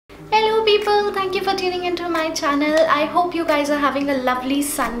Hello people, thank you for tuning into my channel. I hope you guys are having a lovely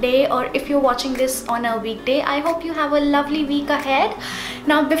Sunday, or if you're watching this on a weekday, I hope you have a lovely week ahead.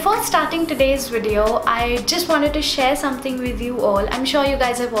 Now before starting today's video, I just wanted to share something with you all. I'm sure you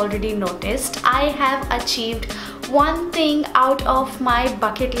guys have already noticed. I have achieved one thing out of my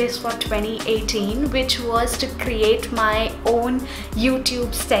bucket list for 2018, which was to create my own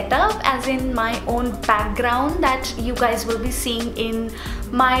YouTube setup, as in my own background that you guys will be seeing in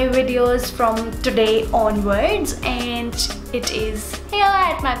my videos from today onwards, and it is here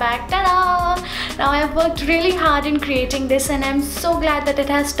at my back. Ta-da! Now I've worked really hard in creating this and I'm so glad that it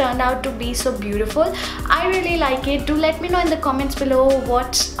has turned out to be so beautiful. I really like it. Do let me know in the comments below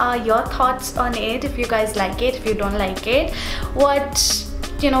what are your thoughts on it, if you guys like it, if you don't like it,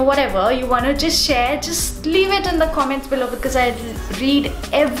 whatever you want to just share, just leave it in the comments below, because I read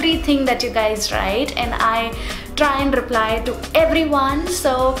everything that you guys write and I try and reply to everyone.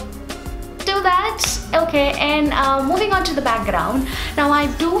 So do that. Okay, and moving on to the background. Now I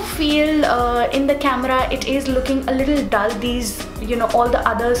do feel in the camera it is looking a little dull, these all the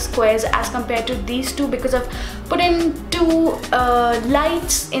other squares as compared to these two, because I've put in two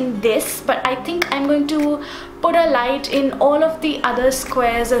lights in this, but I think I'm going to put a light in all of the other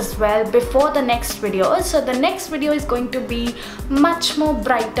squares as well before the next video. So the next video is going to be much more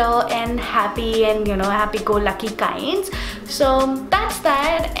brighter and happy and happy-go-lucky kinds. So that's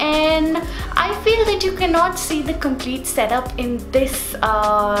that, and I feel that you cannot see the complete setup in this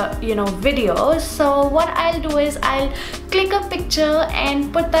video. So what I'll do is I'll click a picture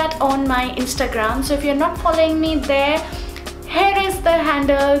and put that on my Instagram. So if you're not following me there, here is the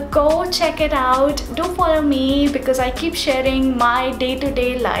handle, go check it out. Do follow me, because I keep sharing my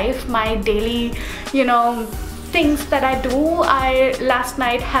day-to-day life, my daily things that I do. I last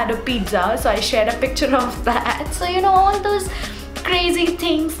night had a pizza, so I shared a picture of that. So all those crazy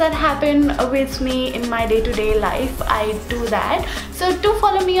things that happen with me in my day-to-day life, I do that. So do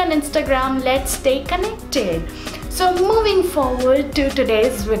follow me on Instagram. Let's stay connected. So moving forward to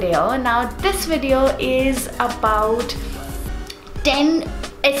today's video. Now this video is about 10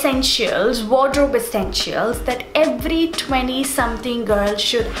 essentials, wardrobe essentials that every 20-something girl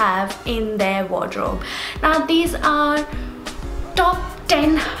should have in their wardrobe. Now these are top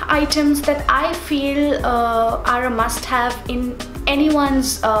 10 items that I feel are a must-have in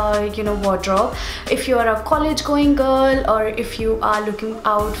anyone's wardrobe. If you're a college-going girl, or if you are looking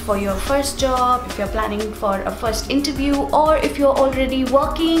out for your first job, if you're planning for a first interview, or if you're already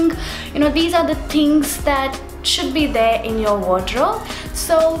working, these are the things that should be there in your wardrobe.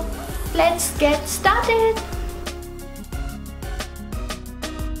 So let's get started.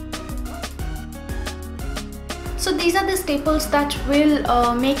 So these are the staples that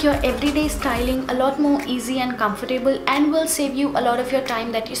will make your everyday styling a lot more easy and comfortable, and will save you a lot of your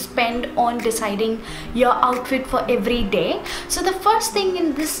time that you spend on deciding your outfit for every day. So the first thing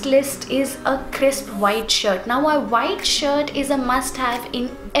in this list is a crisp white shirt. Now a white shirt is a must-have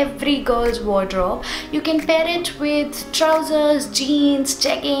in every girl's wardrobe. You can pair it with trousers, jeans,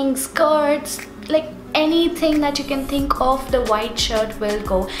 jeggings, skirts, like anything that you can think of, the white shirt will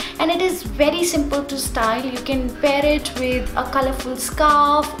go. And it is very simple to style. You can pair it with a colorful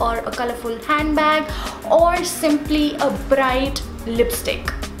scarf or a colorful handbag, or simply a bright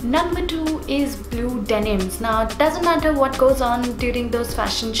lipstick. Number 2 is blue denims. Now it doesn't matter what goes on during those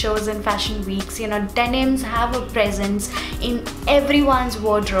fashion shows and fashion weeks, denims have a presence in everyone's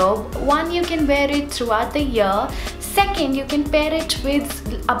wardrobe. One, you can wear it throughout the year. Second, you can pair it with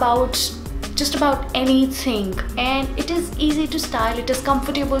just about anything, and it is easy to style, it is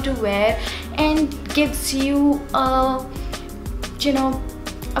comfortable to wear, and gives you a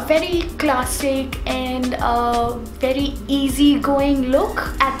very classic and very easygoing look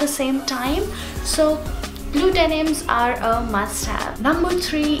at the same time. So blue denims are a must-have. Number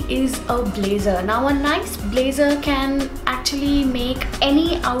 3 is a blazer. Now a nice blazer can actually make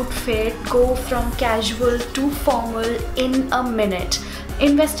any outfit go from casual to formal in a minute.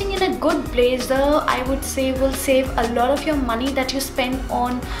 Investing in a good blazer, I would say, will save a lot of your money that you spend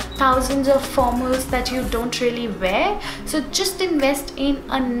on thousands of formals that you don't really wear. So just invest in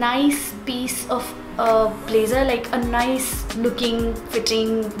a nice piece of blazer, like a nice looking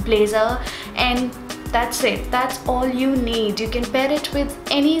fitting blazer, and that's it. That's all you need. You can pair it with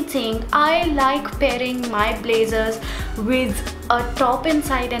anything. I like pairing my blazers with a top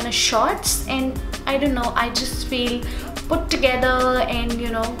inside and a shorts, and I don't know, I just feel put together, and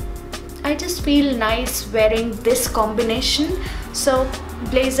I just feel nice wearing this combination. So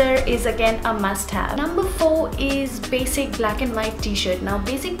blazer is again a must-have. Number 4 is basic black and white t-shirt. Now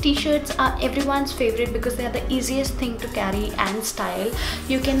basic t-shirts are everyone's favorite because they are the easiest thing to carry and style.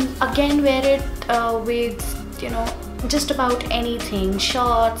 You can again wear it with, you know, just about anything: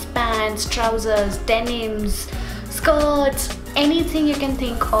 shorts, pants, trousers, denims, skirts, anything you can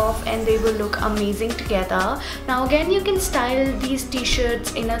think of, and they will look amazing together. Now again, you can style these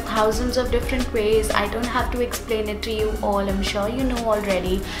t-shirts in thousands of different ways. I don't have to explain it to you all, I'm sure you know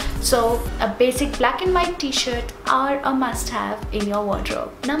already. So a basic black and white t-shirt are a must-have in your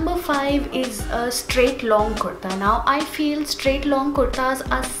wardrobe. Number 5 is a straight long kurta. Now I feel straight long kurtas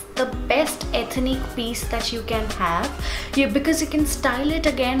are the best ethnic piece that you can have, because you can style it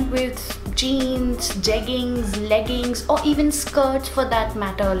again with jeans, jeggings, leggings, or even skirts for that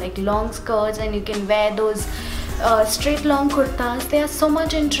matter, like long skirts, and you can wear those straight long kurtas. They are so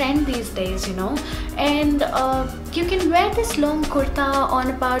much in trend these days, you know, and you can wear this long kurta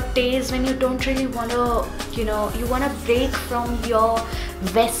on about days when you don't really want to, you know, you want to break from your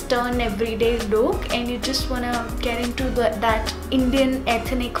western everyday look and you just want to get into that Indian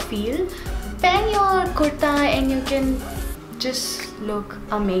ethnic feel. Pair your kurta and you can just look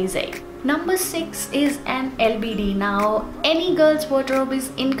amazing. Number 6 is an LBD. Now any girl's wardrobe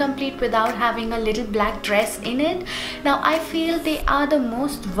is incomplete without having a little black dress in it. Now I feel they are the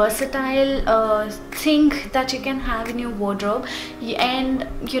most versatile thing that you can have in your wardrobe, and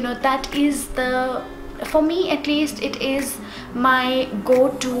you know, that is the, for me at least, it is my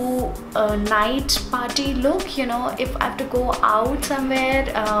go-to night party look. You know, if I have to go out somewhere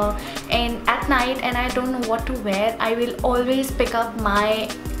and at night and I don't know what to wear, I will always pick up my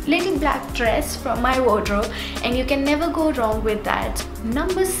little black dress from my wardrobe, and you can never go wrong with that.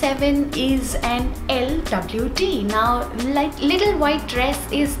 Number 7 is an LWT. Now, like, little white dress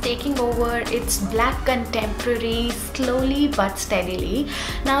is taking over. It's black contemporary slowly but steadily.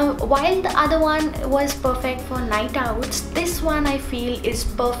 Now while the other one was perfect for night outs, this one I feel is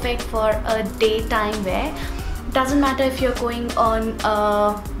perfect for a daytime wear. Doesn't matter if you're going on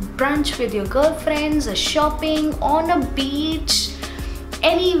a brunch with your girlfriends, a shopping, on a beach,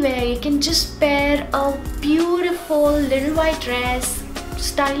 anywhere, you can just pair a beautiful little white dress,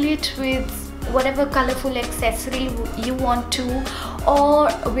 style it with whatever colorful accessory you want to, or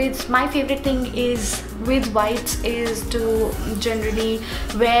with, my favorite thing is with whites is to generally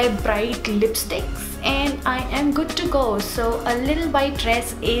wear bright lipsticks, and I am good to go. So a little white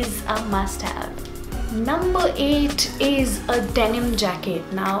dress is a must-have. Number 8 is a denim jacket.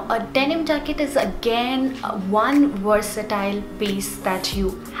 Now a denim jacket is again one versatile piece that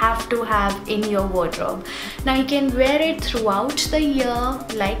you have to have in your wardrobe. Now you can wear it throughout the year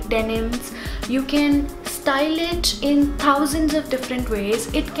like denims. You can style it in thousands of different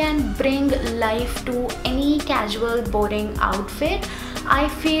ways. It can bring life to any casual, boring outfit. I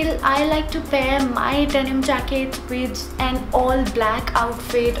feel I like to pair my denim jacket with an all black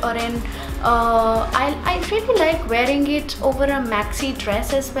outfit, or an I really like wearing it over a maxi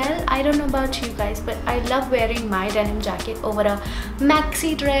dress as well. I don't know about you guys, but I love wearing my denim jacket over a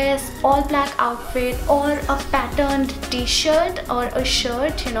maxi dress, all black outfit, or a patterned t-shirt or a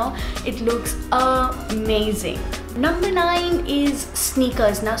shirt. You know, it looks amazing. Number 9 is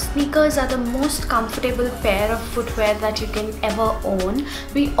sneakers. Now sneakers are the most comfortable pair of footwear that you can ever own.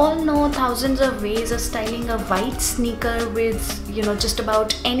 We all know thousands of ways of styling a white sneaker with, you know, just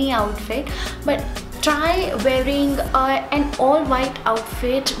about any outfit, but try wearing an all white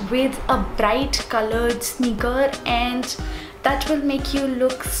outfit with a bright colored sneaker, and that will make you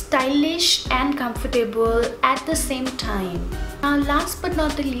look stylish and comfortable at the same time. Now last but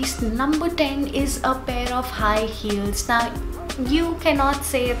not the least, number 10 is a pair of high heels. Now you cannot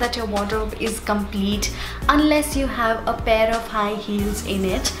say that your wardrobe is complete unless you have a pair of high heels in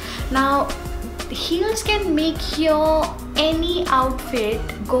it. Now heels can make your any outfit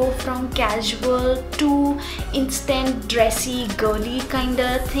go from casual to instant dressy girly kind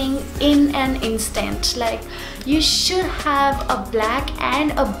of thing in an instant. Like, you should have a black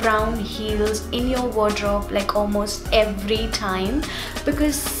and a brown heels in your wardrobe like almost every time,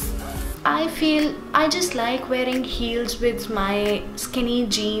 because I feel I just like wearing heels with my skinny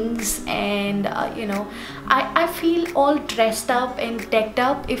jeans, and you know, I feel all dressed up and decked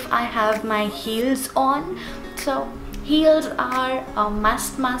up if I have my heels on. So heels are a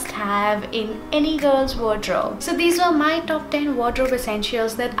must have in any girl's wardrobe. So these were my top 10 wardrobe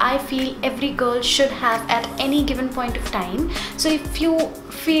essentials that I feel every girl should have at any given point of time. So if you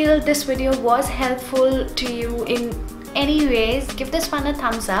feel this video was helpful to you in anyways, give this one a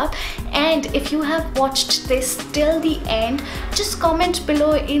thumbs up, and if you have watched this till the end, just comment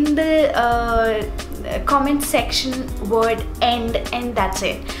below in the comment section word end, and that's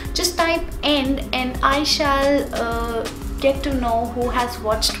it. Just type end and I shall get to know who has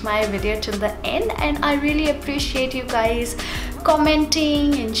watched my video till the end. And I really appreciate you guys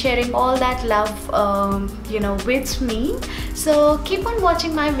commenting and sharing all that love you know, with me. So keep on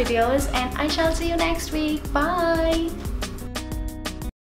watching my videos and I shall see you next week. Bye.